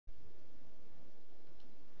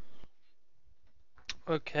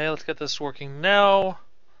Okay, let's get this working now.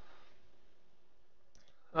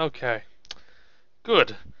 Okay,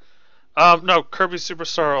 good. No, Kirby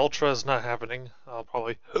Superstar Ultra is not happening. I'll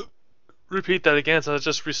probably repeat that again since I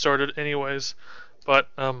just restarted anyways. But,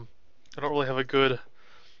 I don't really have a good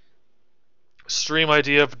stream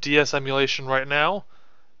idea of DS emulation right now.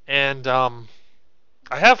 And, I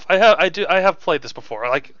have played this before.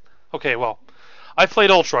 Okay, well, I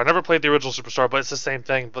played Ultra. I never played the original Superstar, but it's the same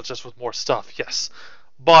thing, but just with more stuff. Yes,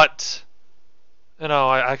 but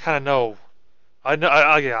I kind of know.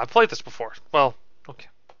 Yeah, I played this before. Well, okay.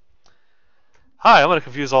 Hi, I'm gonna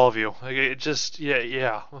confuse all of you. It just,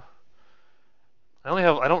 yeah. I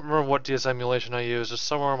don't remember what DS emulation I use. It's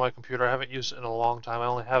somewhere on my computer. I haven't used it in a long time. I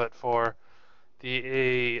only have it for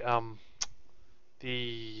the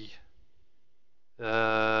the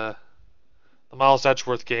uh the Miles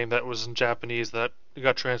Edgeworth game that was in Japanese that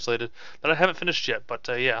got translated that I haven't finished yet. But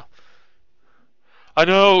yeah, I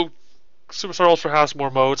know Superstar Ultra has more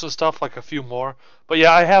modes and stuff, like a few more. But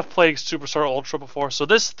yeah, I have played Superstar Ultra before, so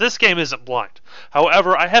this game isn't blind.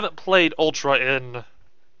 However, I haven't played Ultra in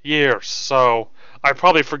years, so I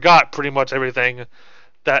probably forgot pretty much everything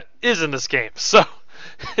that is in this game. So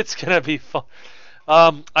it's gonna be fun.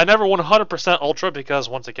 I never 100% Ultra because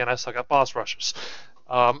once again I suck at boss rushes.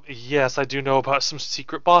 Yes, I do know about some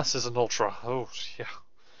secret bosses in Ultra. Oh yeah,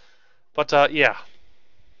 but yeah.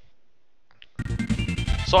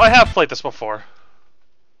 So I have played this before.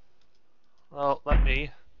 Well, let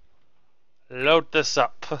me load this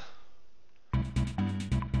up.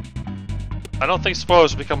 I don't think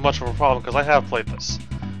spoilers become much of a problem because I have played this.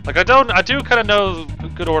 Like I do kind of know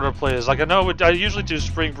good order plays. Like I usually do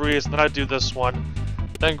Spring Breeze, and then I do this one,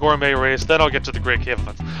 then Gourmet Race, then I'll get to the Great Cave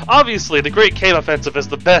Offensive. Obviously, the Great Cave Offensive is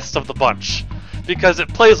the best of the bunch because it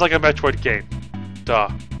plays like a Metroid game. Duh.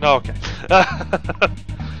 No, okay.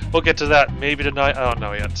 We'll get to that maybe tonight. I don't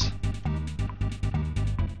know yet.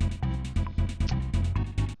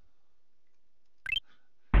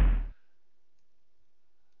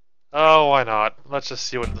 Oh, why not? Let's just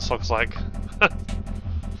see what this looks like.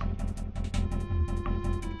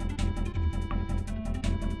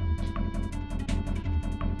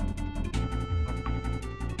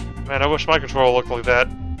 Man, I wish my controller looked like that.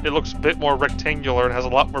 It looks a bit more rectangular and has a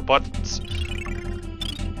lot more buttons.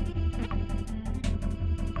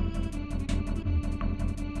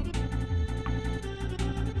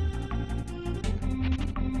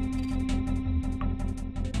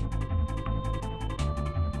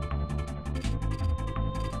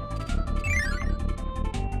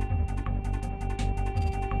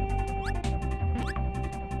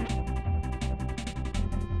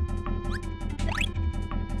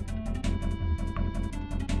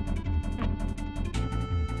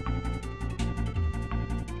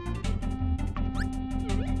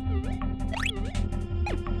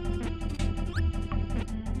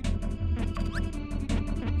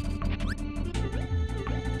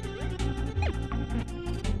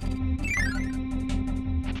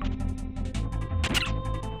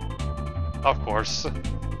 Of course.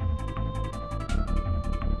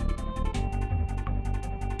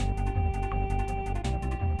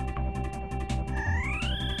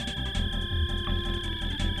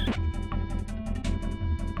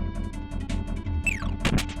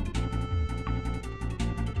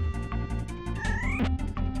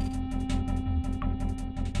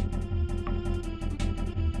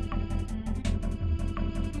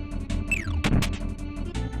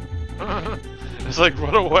 It's like,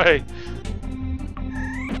 run away.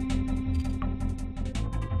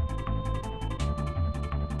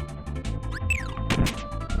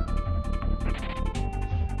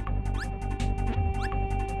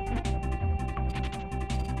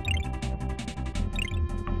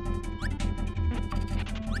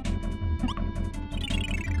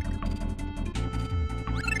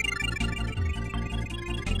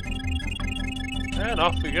 And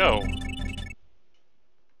off we go.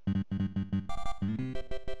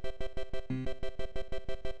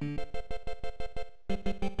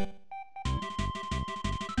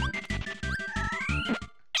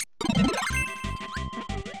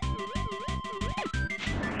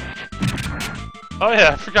 Oh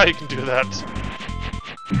yeah, I forgot you can do that.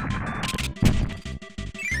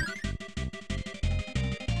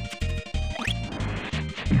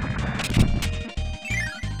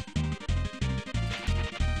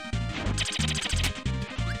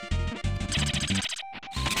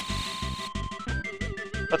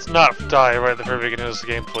 Let's not die right at the very beginning of this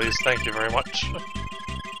game, please. Thank you very much.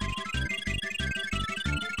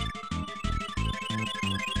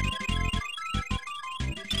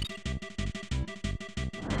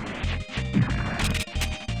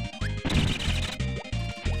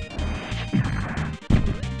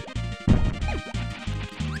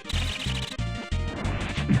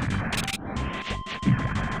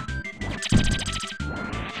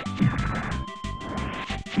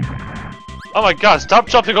 Oh my god, stop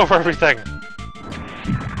jumping over everything!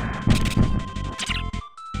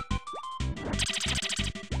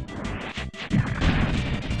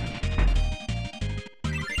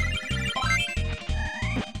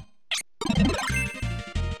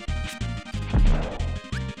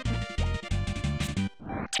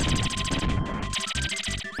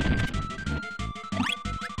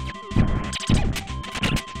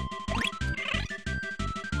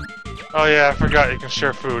 Oh yeah, I forgot you can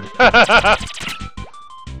share food.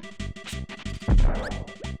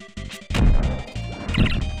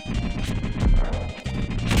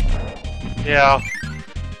 Yeah.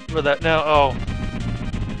 Remember that now? Oh.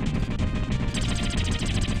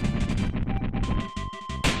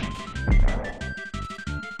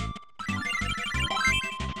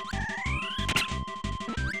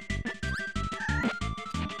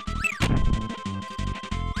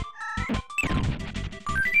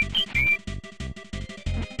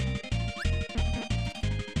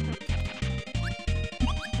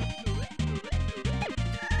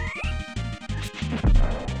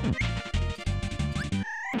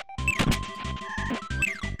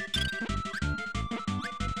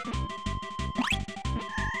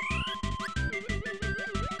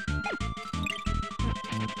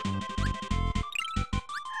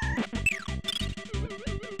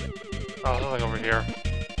 Oh, there's nothing over here.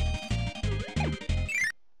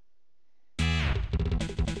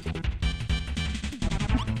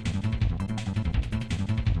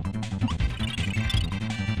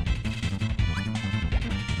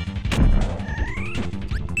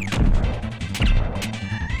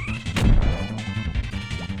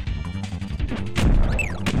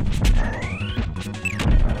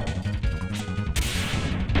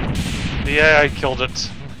 The AI killed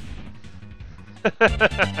it.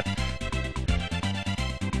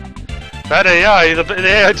 That AI, the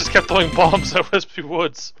AI just kept throwing bombs at Wispy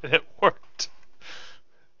Woods, and it worked.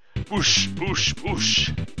 Boosh, boosh,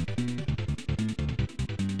 boosh.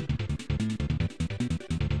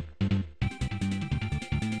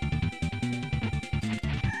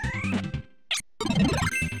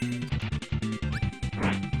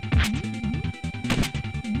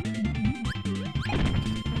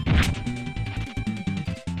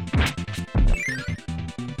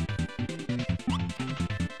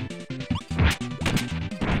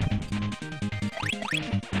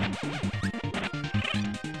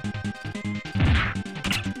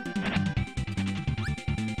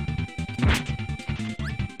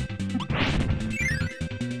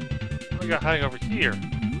 We got hiding over here.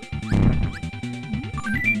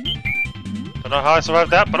 Don't know how I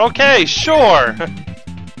survived that, but okay, sure!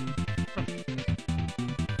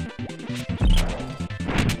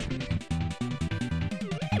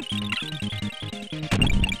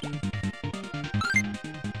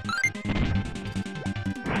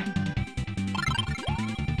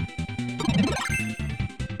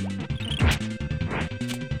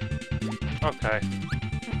 Okay.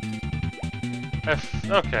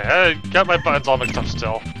 Okay, I got my buttons all mixed up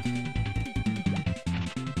still.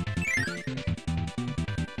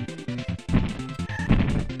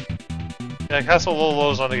 Yeah, Castle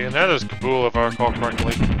Lolo's on the game. There's Kabul, if I recall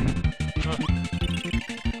correctly.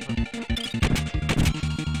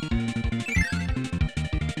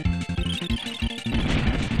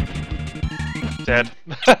 Dead.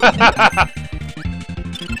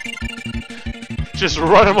 Just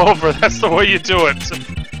run him over, that's the way you do it.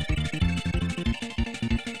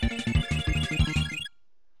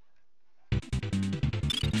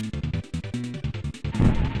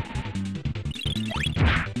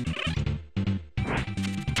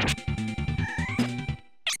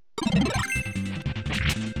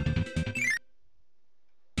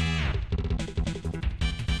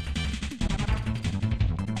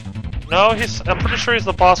 No, I'm pretty sure he's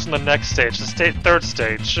the boss in the next stage, the third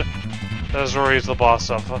stage. That's where he's the boss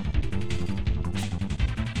of.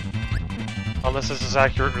 Unless this is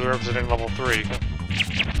accurately representing level 3.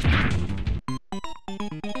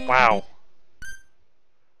 Wow.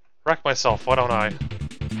 Wreck myself, why don't I?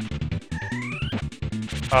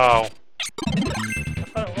 Oh.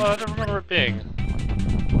 Well, I don't remember it being.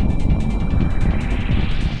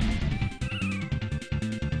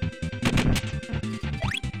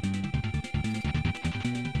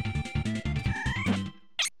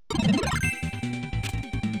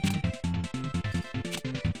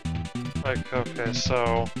 Like, okay,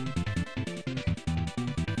 so...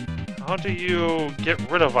 how do you get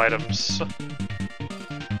rid of items?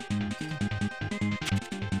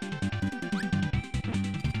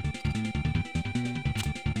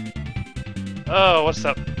 Oh, what's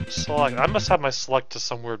that? Select. I must have my select to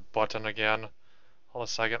some weird button again. Hold a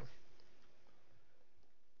second.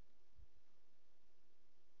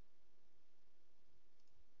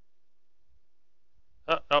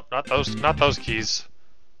 Not those keys.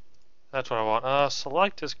 That's what I want.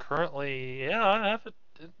 Select is currently... Yeah, I have it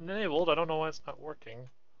enabled. I don't know why it's not working.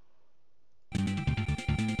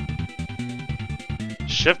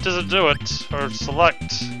 Shift doesn't do it, or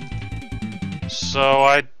select. So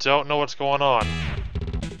I don't know what's going on.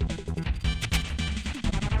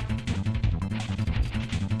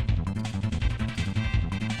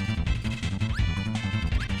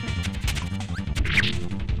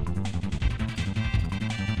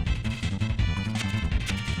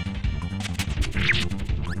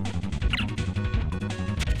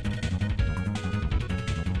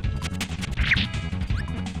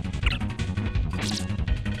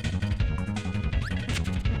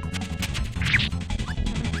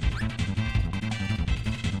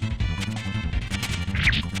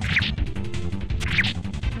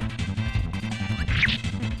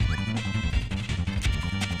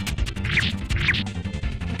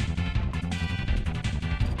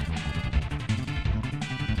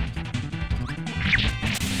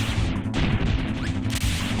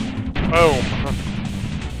 Boom.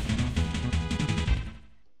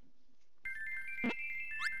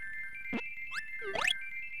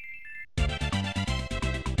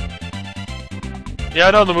 Yeah,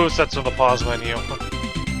 I know the movesets on the pause menu.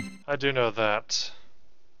 I do know that.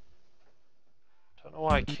 Don't know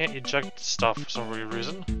why I can't eject stuff for some weird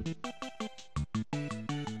reason.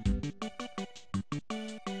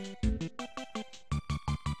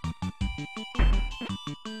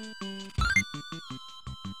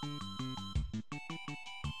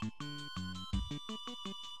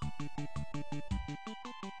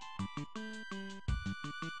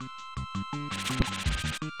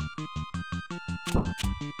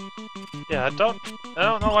 Yeah, I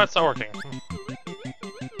don't know why it's not working.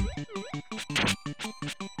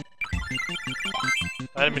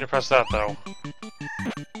 I didn't mean to press that though.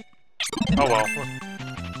 Oh well.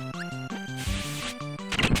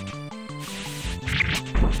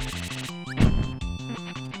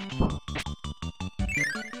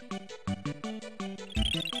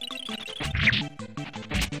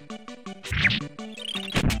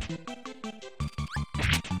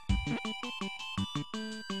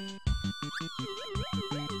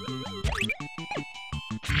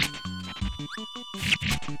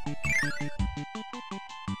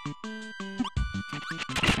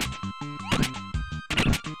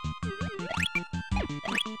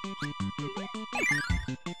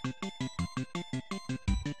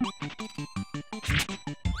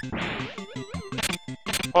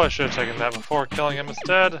 Probably should have taken that before killing him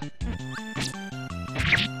instead.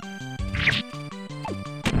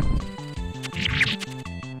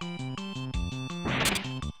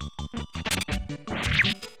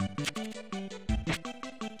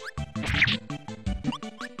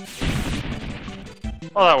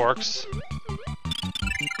 Well, that works.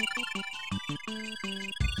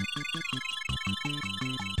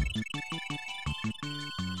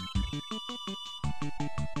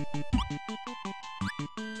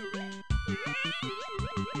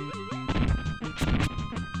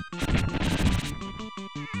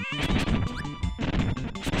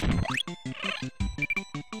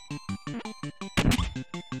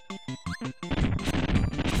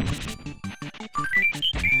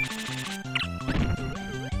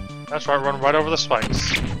 That's right, run right over the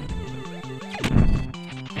spikes.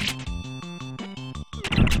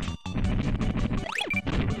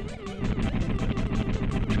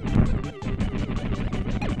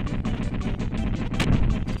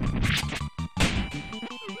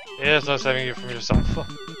 Yeah, it's not saving you from yourself.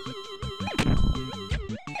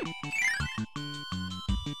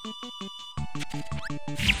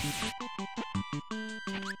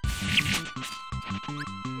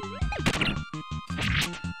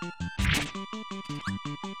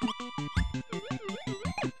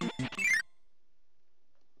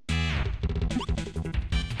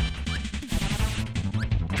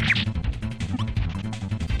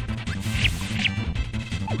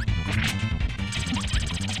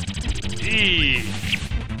 Eee.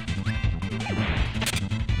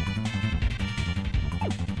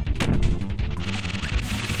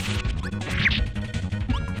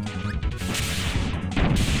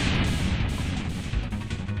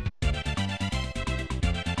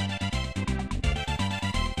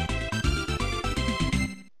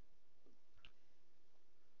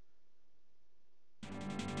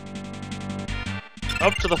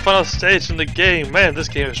 Up to the final stage in the game. Man, this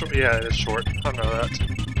game is short. Yeah, it is short. I know that.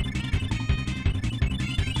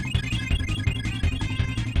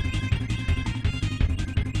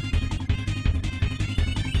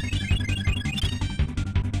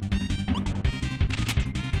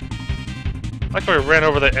 I like how we ran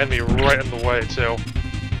over the enemy right in the way, too.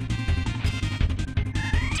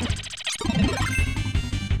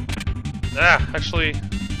 Actually,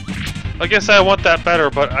 I guess I want that better,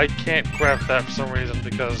 but I can't grab that for some reason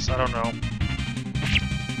because I don't know.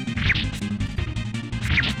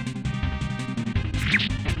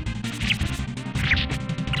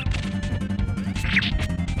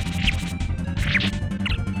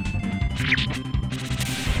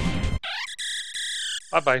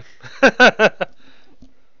 Bye-bye.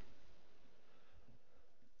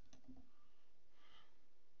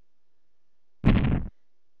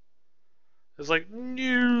 It's like,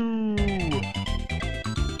 no.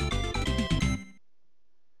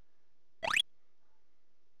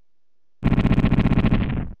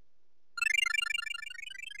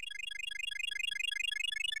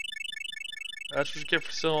 That's what you get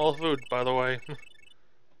for stealing all the food, by the way. That's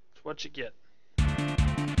what you get.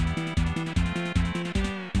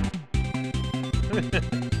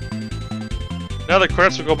 Now the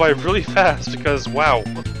credits will go by really fast because, wow.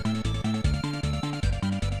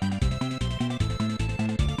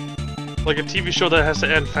 Like a TV show that has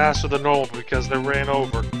to end faster than normal because they ran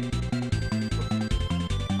over.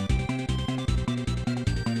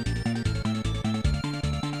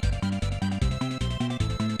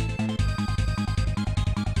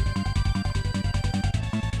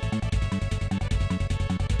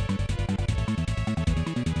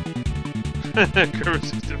 Kirby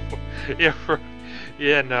 64.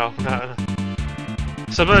 Yeah, no.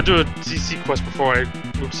 So I'm gonna do a DC quest before I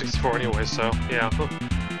move to 64 anyway, so yeah.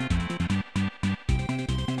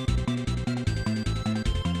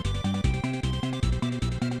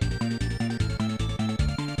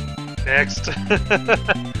 Next.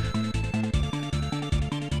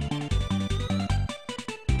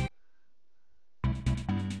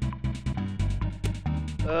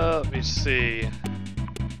 Let me see.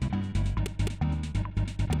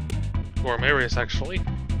 Gourmet race, actually.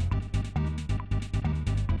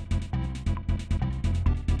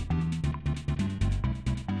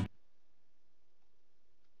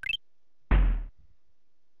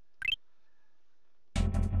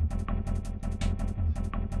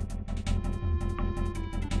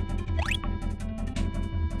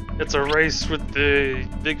 It's a race with the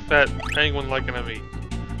big fat penguin like enemy.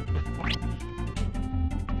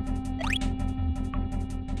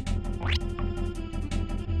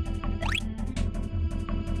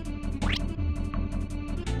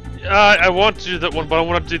 I want to do that one, but I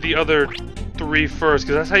want to do the other 3 first,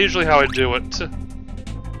 because that's usually how I do it.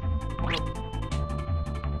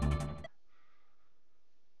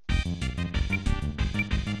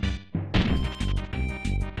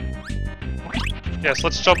 Yes,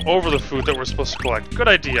 let's jump over the food that we're supposed to collect. Good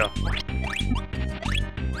idea.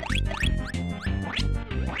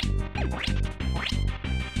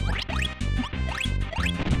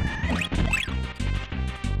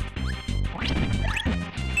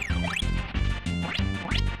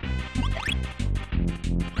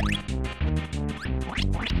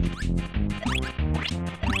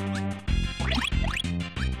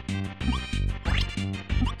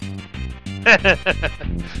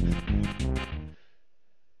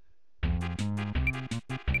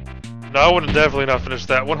 No, I would have definitely not finished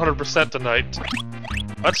that 100% tonight.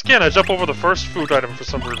 Once again, I jump over the first food item for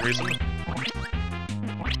some weird reason.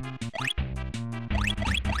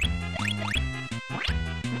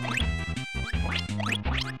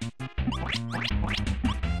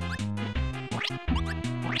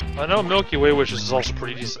 I know Milky Way Wishes is also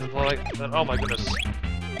pretty decent. Like, oh my goodness.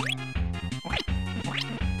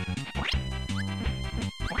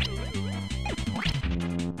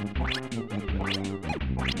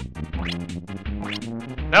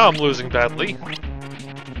 Now I'm losing badly.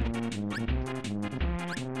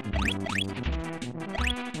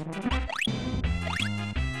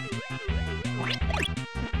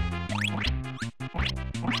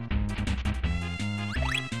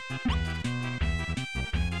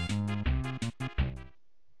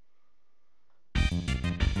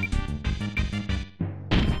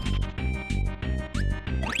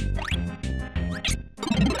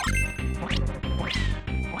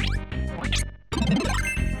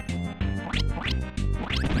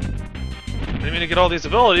 I didn't mean to get all these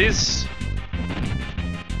abilities.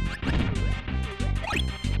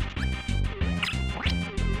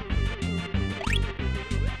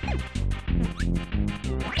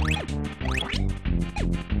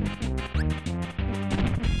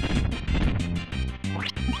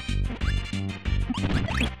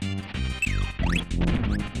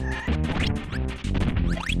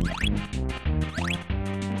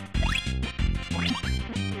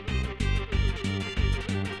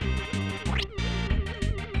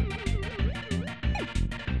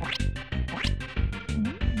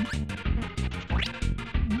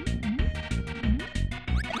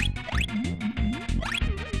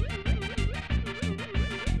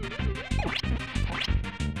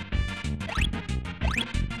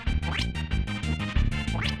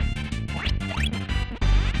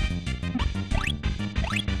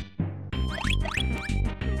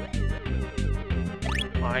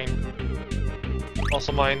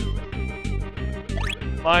 Also mine.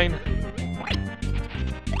 Mine.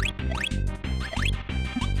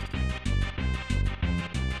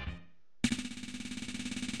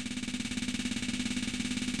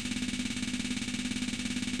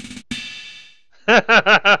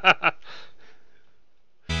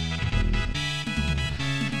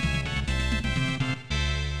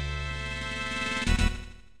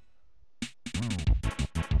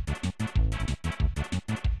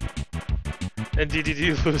 And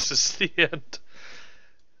DDD loses the end.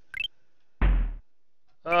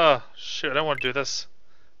 Oh, shoot, I don't want to do this.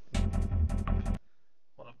 I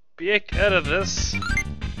want to break out of this.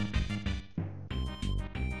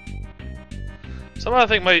 Somehow I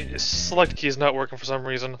think my select key is not working for some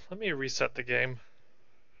reason. Let me reset the game.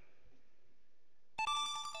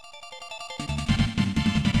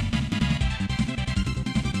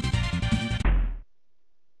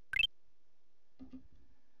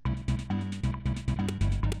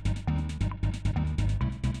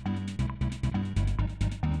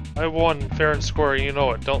 I won fair and square, you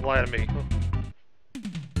know it. Don't lie to me.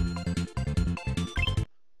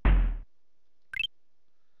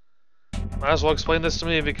 Might as well explain this to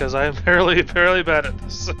me because I am fairly bad at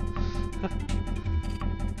this.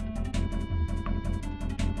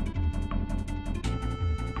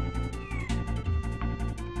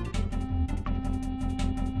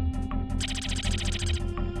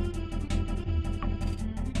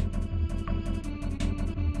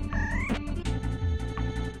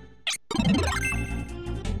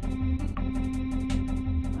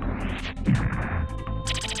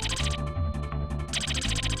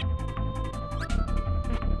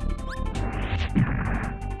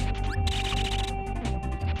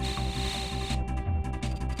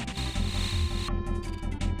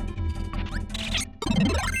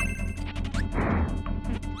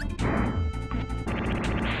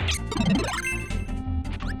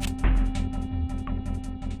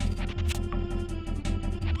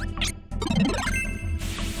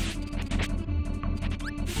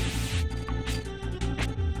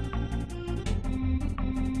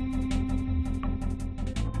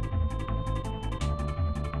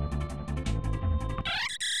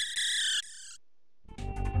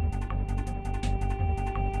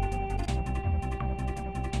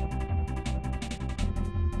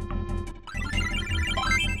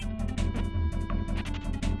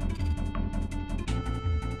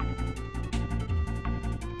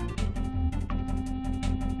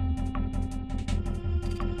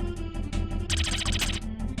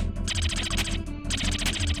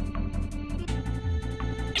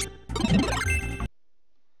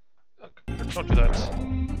 Don't do that.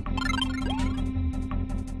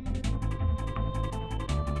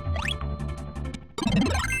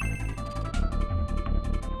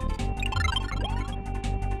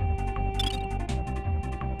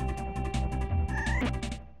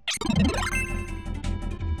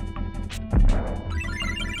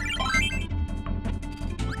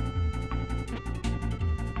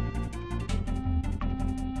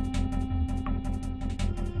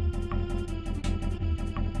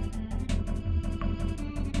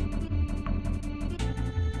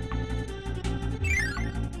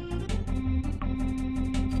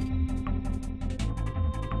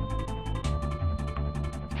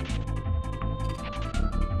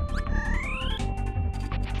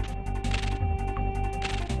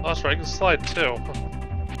 Oh, that's right, I can slide too.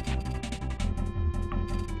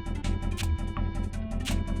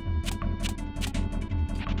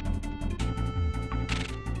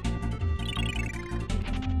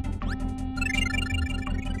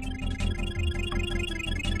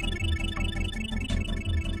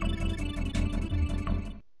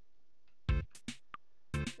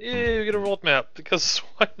 Yeah, we get a world map, because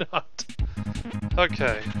why not?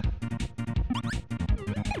 Okay.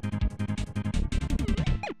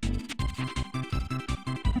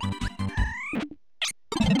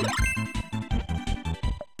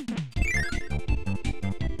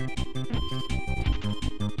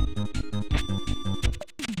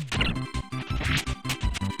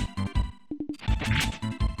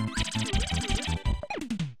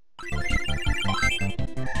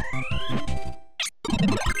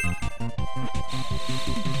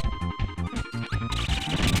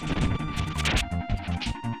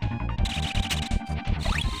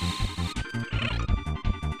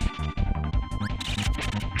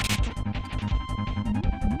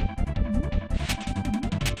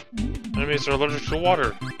 Enemies are allergic to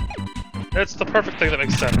water. It's the perfect thing that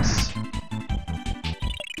makes sense.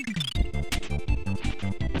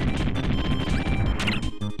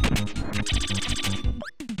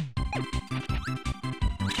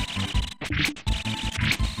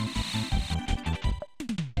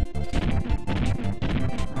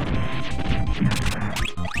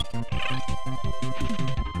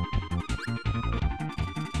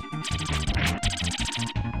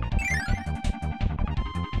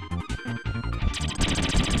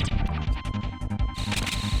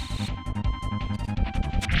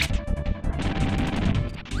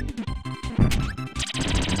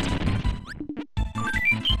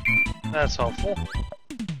 That's helpful.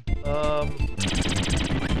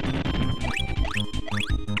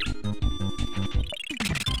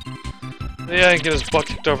 Yeah, I can get his butt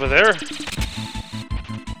kicked over there.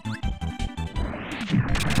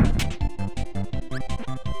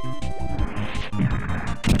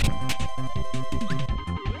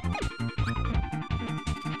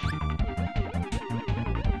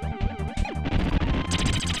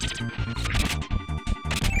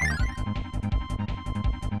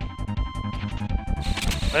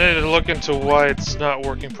 I need to look into why it's not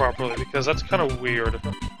working properly, because that's kind of weird.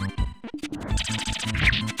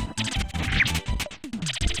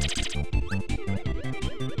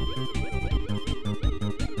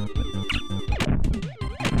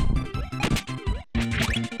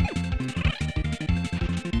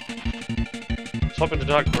 Hoping to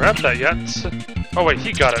not grab that yet. Oh wait,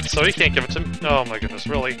 he got it, so he can't give it to me. Oh my goodness,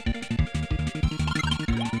 really?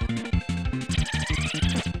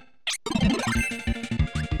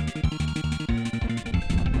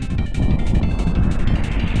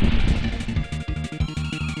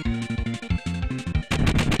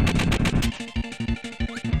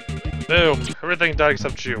 Boom! Everything died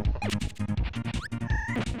except you.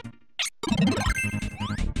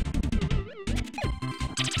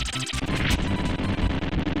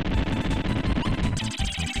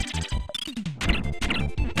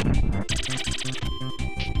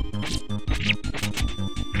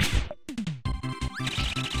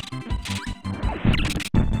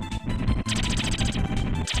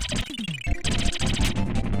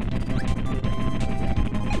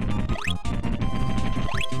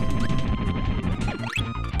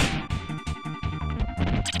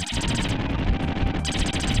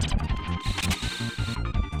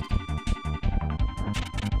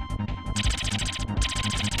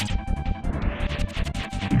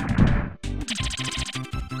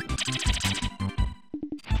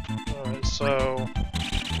 So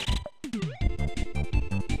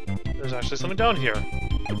there's actually something down here.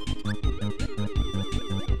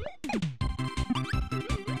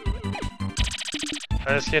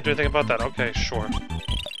 I just can't do anything about that. Okay, sure.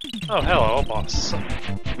 Oh, hello, boss.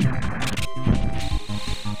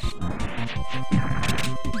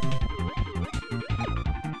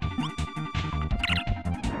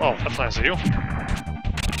 Oh, that's nice of you.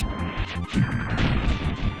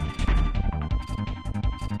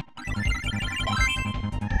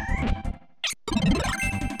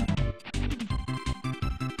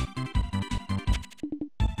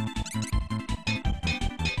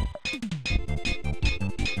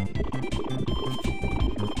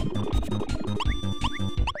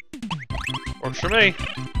 Works for me.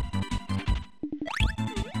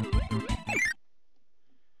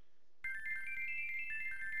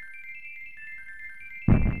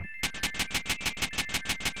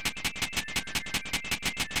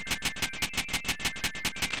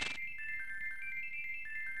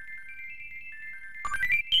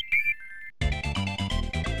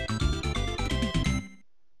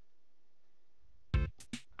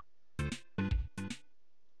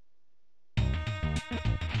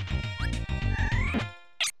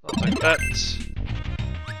 I'll take that.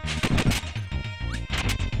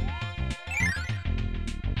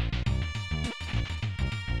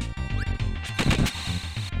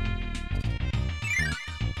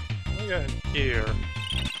 What do we got in here?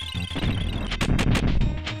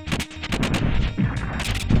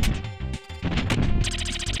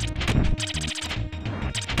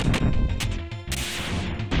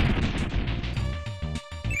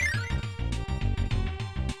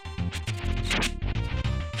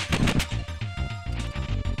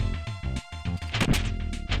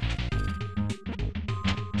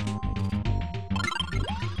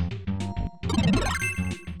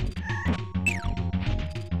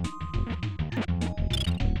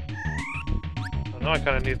 I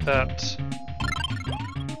kind of need that.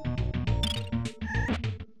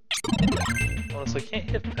 Honestly, can't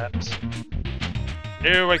hit that.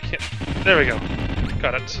 No, I can't. There we go.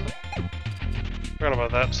 Got it. Forgot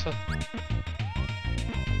about that.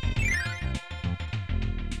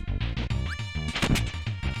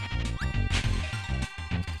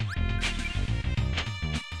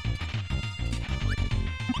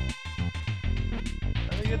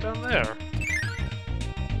 How do you get down there?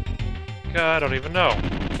 God, I don't even know.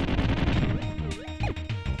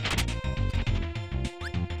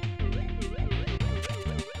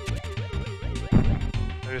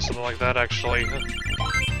 Maybe something like that, actually. It's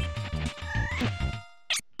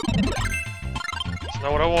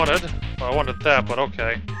not what I wanted. Well, I wanted that, but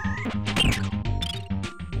okay.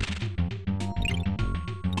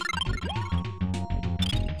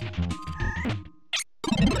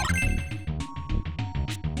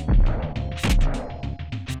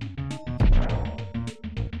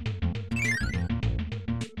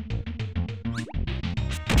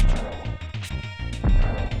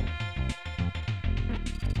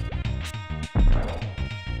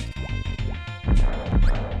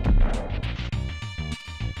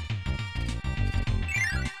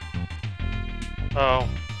 Oh.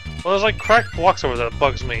 Well, there's like cracked blocks over there that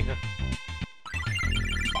bugs me.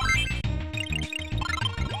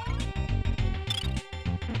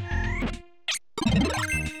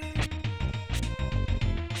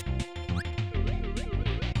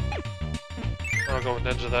 I'll go with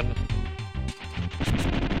Ninja then.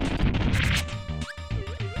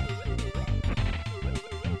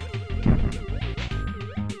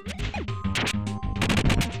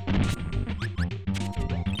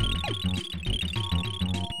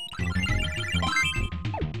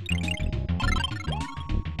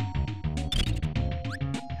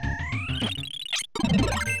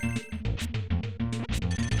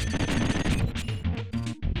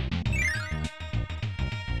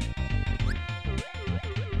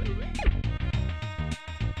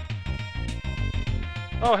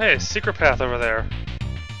 Oh hey, secret path over there.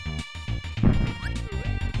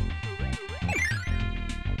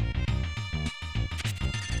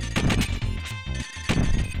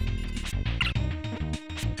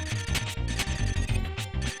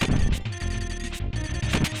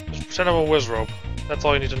 Just pretend I'm a whiz rope. That's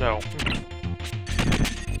all you need to know.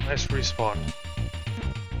 Nice respawn.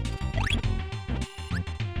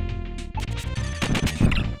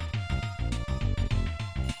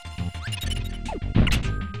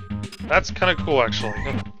 That's kind of cool, actually.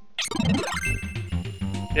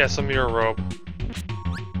 Yeah, it's a mirror robe.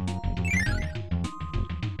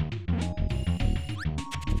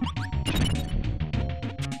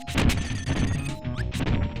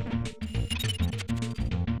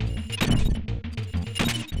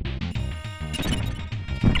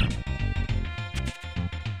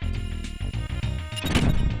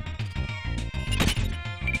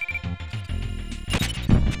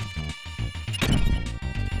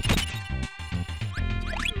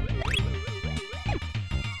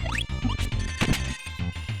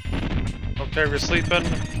 Okay, we're sleeping.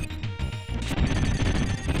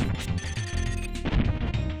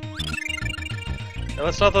 Yeah,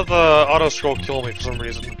 let's not let the auto scroll kill me for some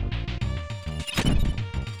reason.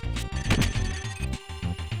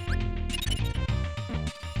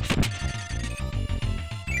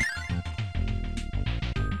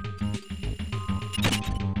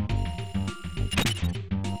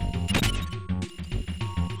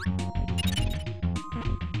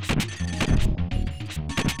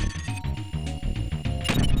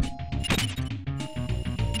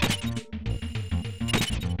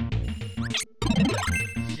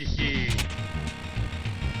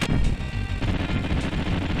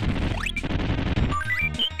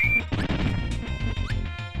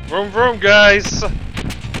 Vroom vroom, guys!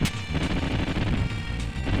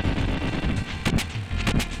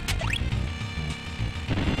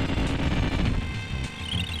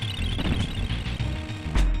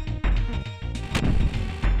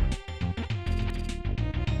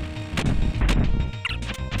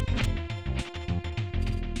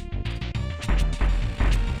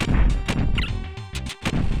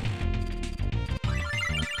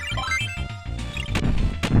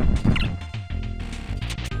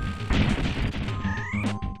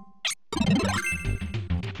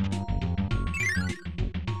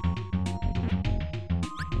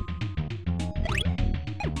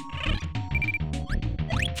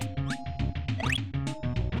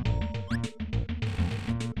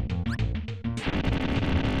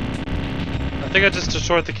 I think I just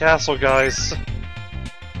destroyed the castle, guys.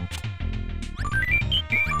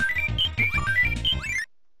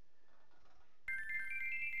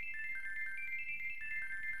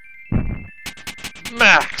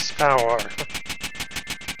 Max power!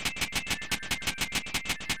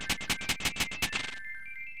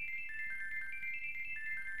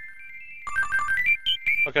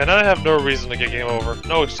 Okay, now I have no reason to get game over.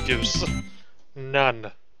 No excuse.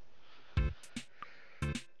 None.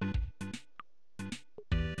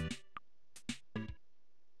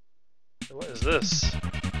 What is this?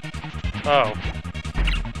 Oh.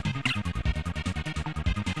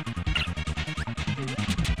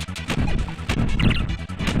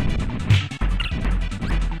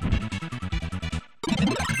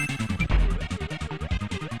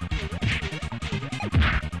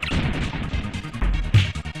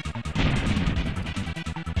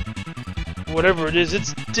 Whatever it is,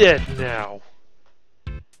 it's dead now.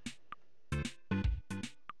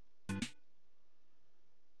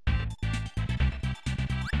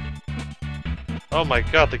 Oh my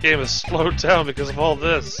god, the game is slowed down because of all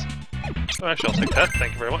this. Oh, actually, I'll take that,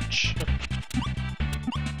 thank you very much.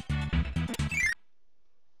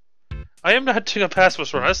 I am not doing a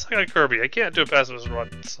pacifist run, I suck at Kirby, I can't do a pacifist run.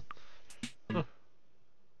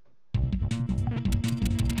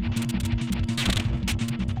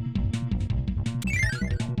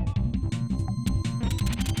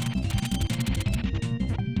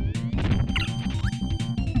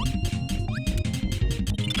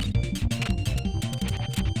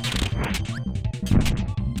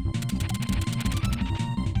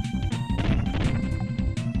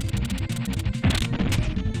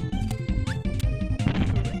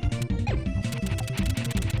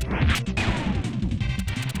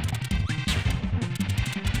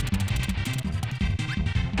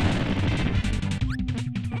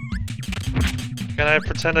 Can I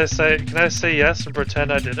pretend I say... Can I say yes and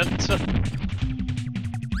pretend I didn't?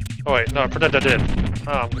 Oh wait, no, pretend I did.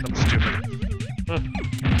 Oh, I'm stupid.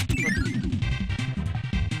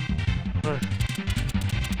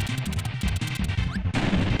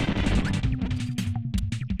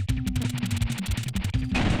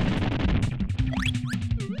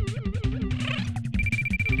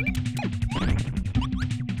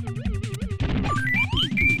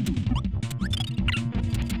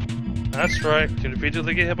 That's right, can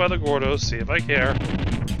repeatedly get hit by the Gordos, see if I care.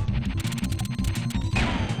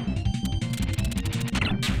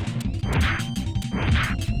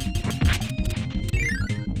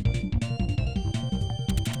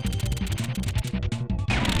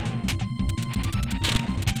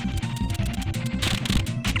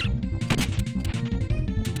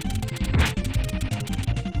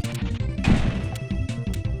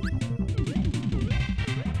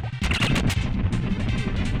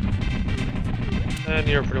 And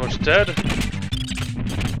you're pretty much dead.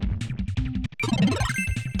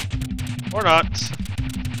 Or not.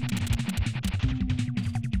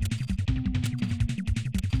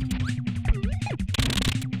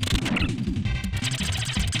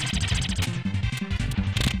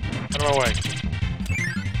 Out of my way.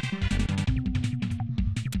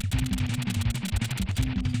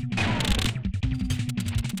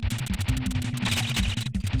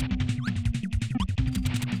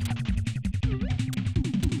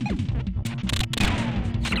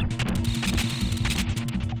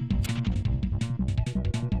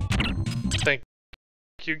 Thank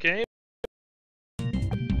you, game.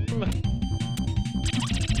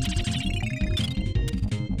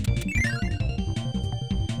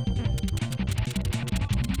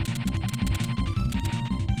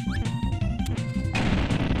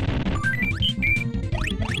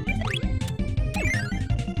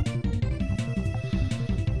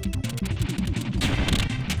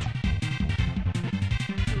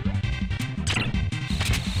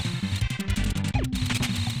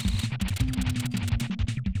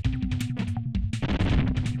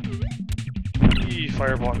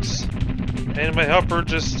 Firebox. And my helper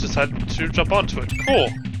just decided to jump onto it. Cool.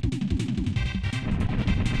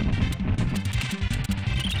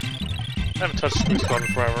 I haven't touched Squeeze Button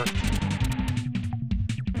forever.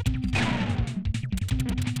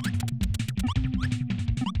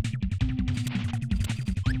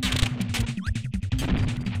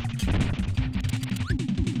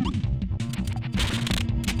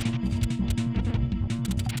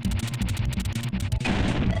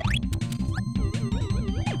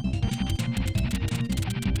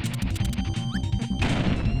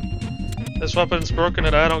 This weapon's broken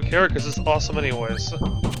and I don't care because it's awesome anyways.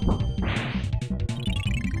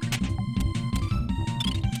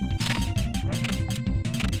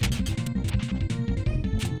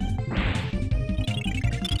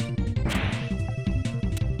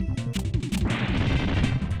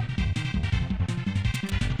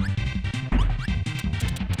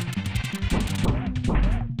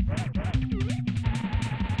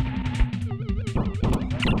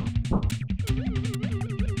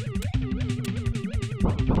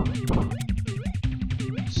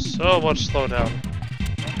 So much slowdown.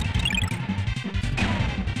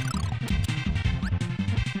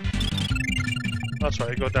 That's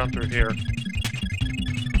right, go down through here.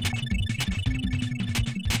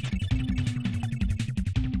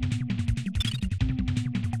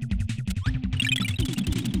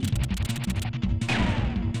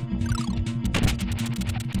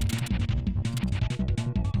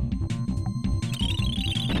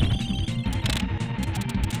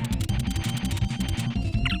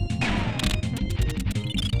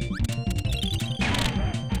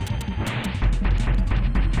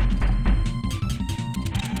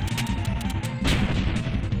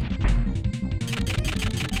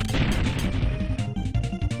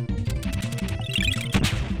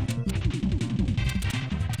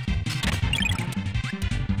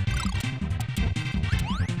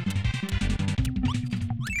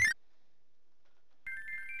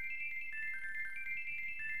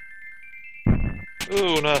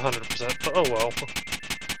 Ooh, not 100%, but oh well.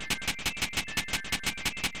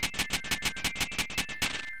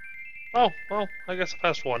 Oh, well, I guess I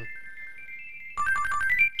passed one.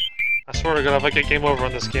 I swear to God, if I get game over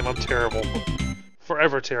on this game, I'm terrible.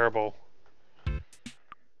 Forever terrible.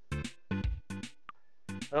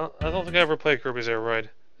 I don't think I ever played Kirby's Air Ride.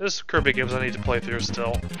 There's Kirby games I need to play through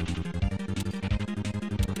still.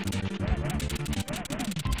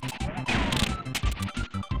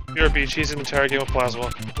 BRB, cheesing the entire game of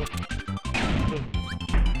Plasma.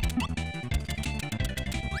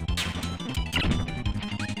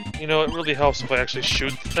 You know, it really helps if I actually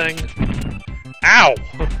shoot the thing. Ow!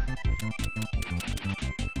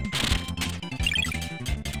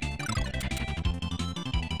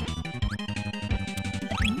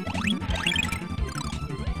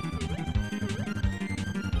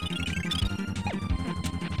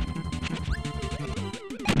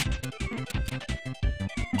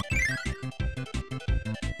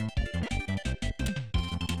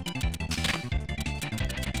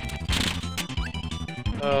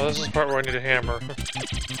 Oh, this is the part where I need a hammer.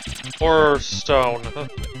 Or stone.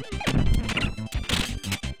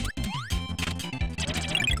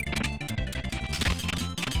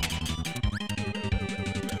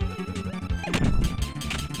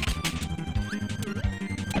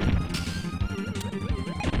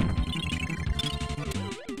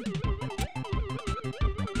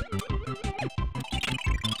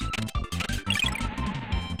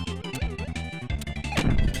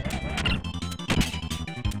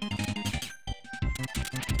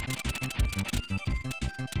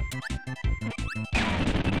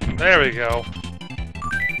 There we go.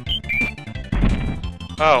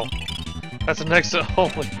 Oh. That's an exit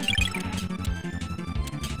only.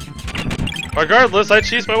 Regardless, I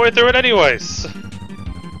cheesed my way through it anyways.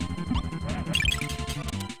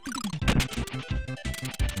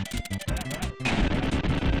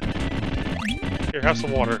 Here, have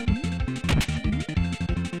some water.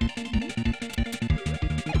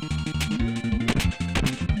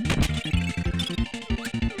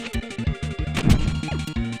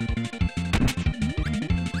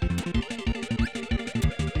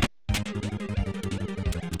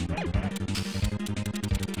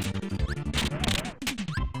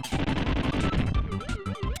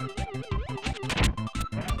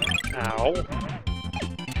 Ow.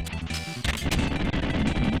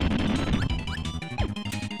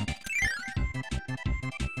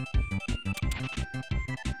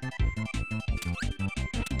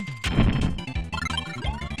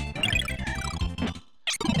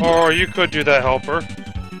 Or you could do that, helper.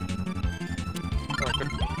 I could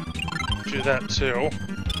do that too.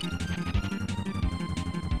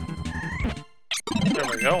 There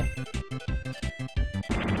we go.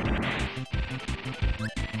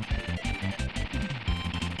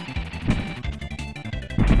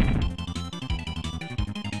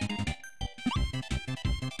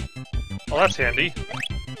 Well, that's handy.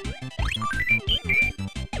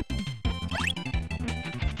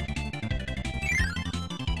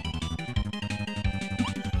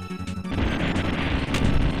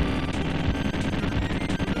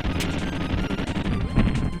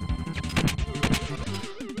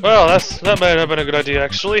 Well, that might have been a good idea,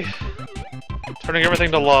 actually. Turning everything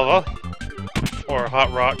to lava. Or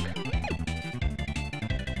hot rock.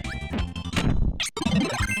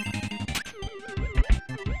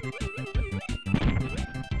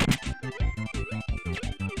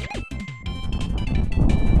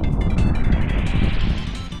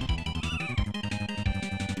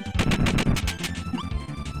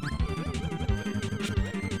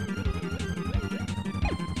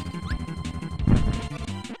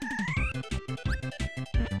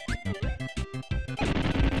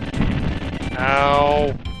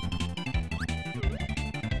 Ow.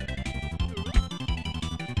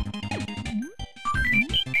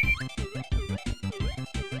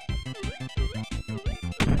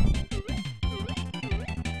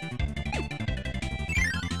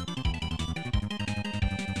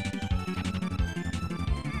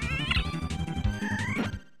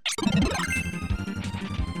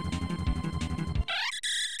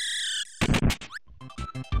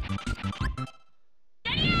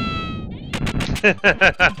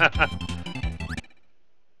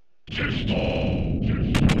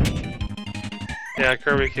 Yeah,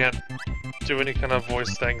 Kirby can't do any kind of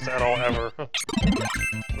voice things at all, ever.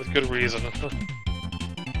 With good reason.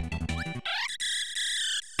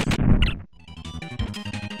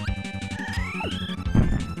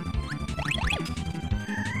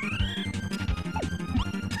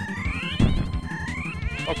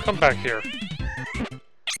 Oh, come back here.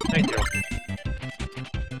 Thank you.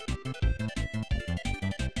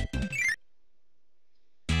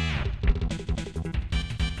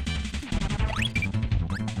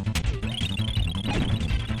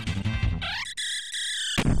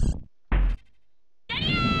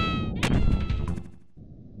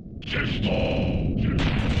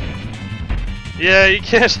 Yeah, you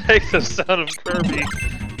can't take the sound of Kirby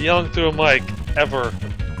yelling through a mic, ever.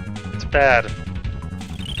 It's bad.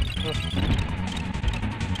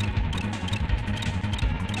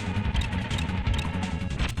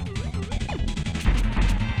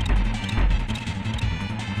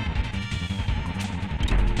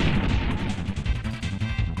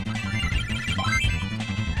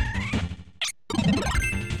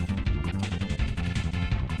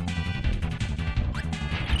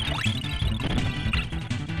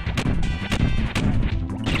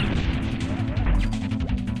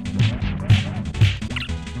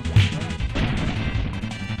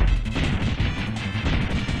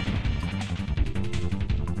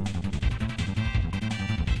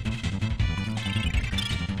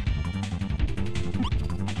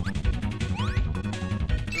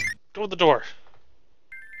 Go with the door.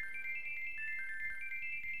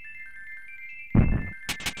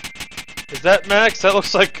 Is that Max? That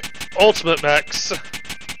looks like Ultimate Max.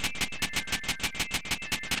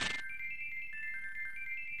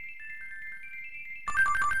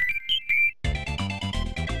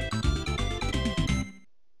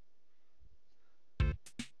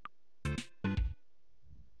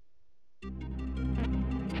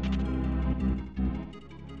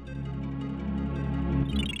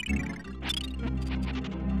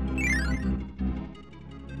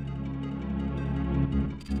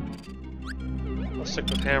 I'll stick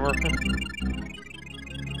with hammer.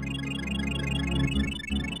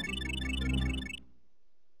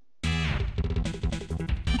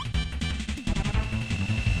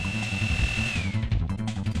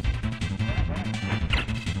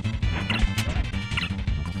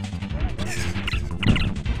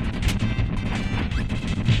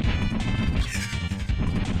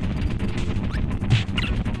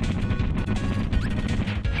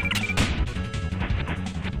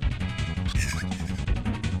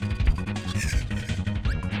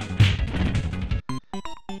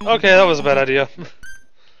 Okay, that was a bad idea.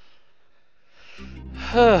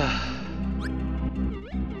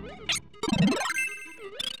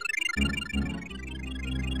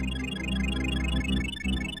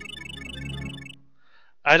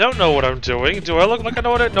 I don't know what I'm doing. Do I look like I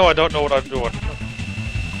know what No, I don't know what I'm doing.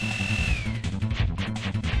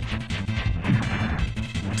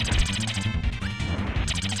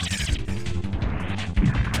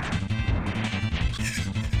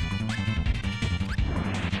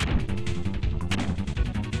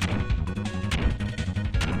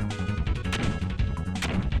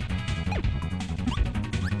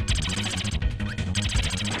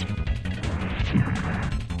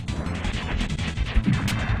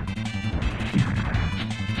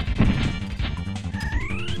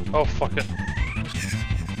 Oh, fuck it.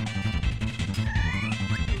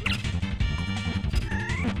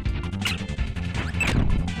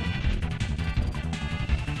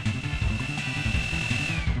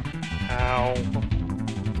 Ow.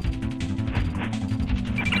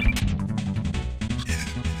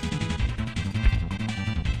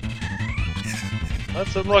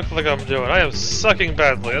 That's what it looks like I'm doing. I am sucking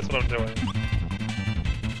badly, that's what I'm doing.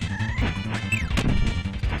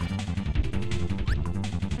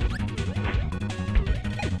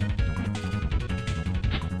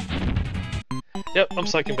 Yep, I'm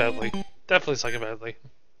sucking badly. Definitely sucking badly.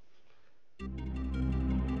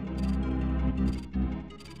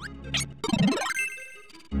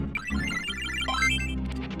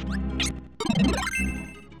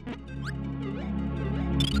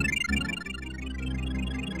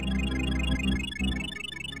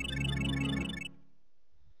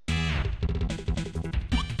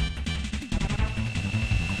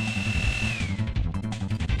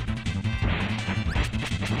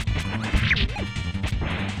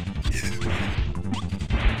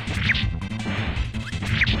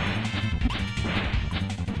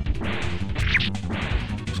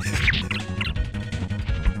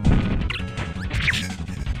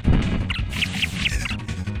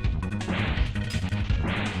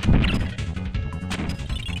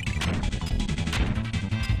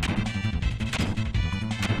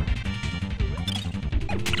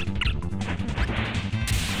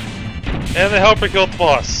 And the helper killed the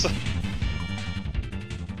boss.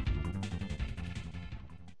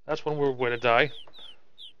 That's one weird way to die.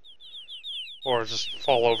 Or just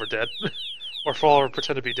fall over dead. Or fall over and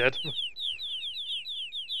pretend to be dead.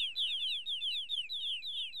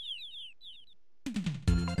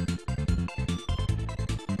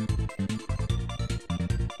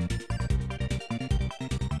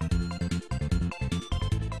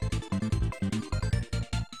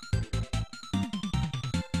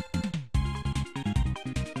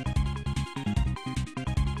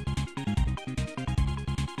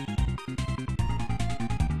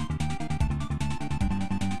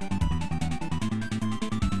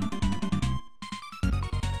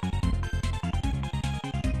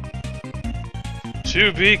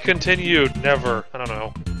 'To be continued. Never. I don't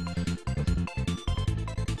know.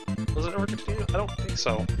 Was it ever continued? I don't think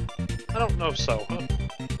so. I don't know so.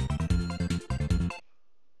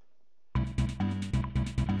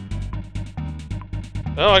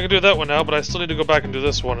 Oh, I can do that one now, but I still need to go back and do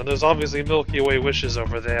this one. And there's obviously Milky Way Wishes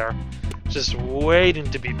over there. Just waiting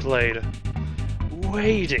to be played.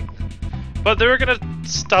 Waiting. But they're gonna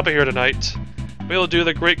stop it here tonight. We'll do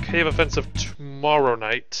the Great Cave Offensive tomorrow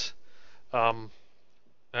night.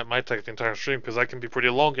 That might take the entire stream, because that can be pretty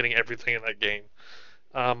long getting everything in that game.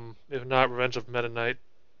 If not, Revenge of Meta Knight.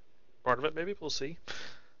 Part of it, maybe? We'll see.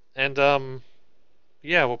 And,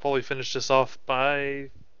 yeah, we'll probably finish this off by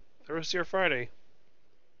Thursday or Friday.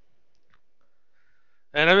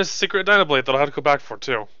 And I missed Secret Dynablade that I'll have to go back for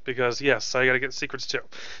too, because yes, I gotta get secrets too.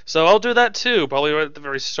 So I'll do that too, probably right at the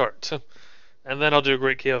very start. And then I'll do a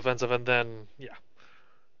Great Cave Offensive, and then, yeah.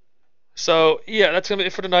 So, yeah, that's gonna be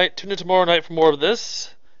it for tonight. Tune in tomorrow night for more of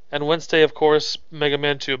this. And Wednesday, of course, Mega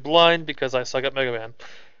Man 2 Blind, because I suck at Mega Man.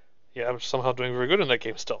 Yeah, I'm somehow doing very good in that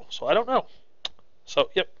game still, so I don't know. So,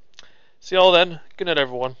 yep. See y'all then. Good night,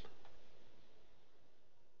 everyone.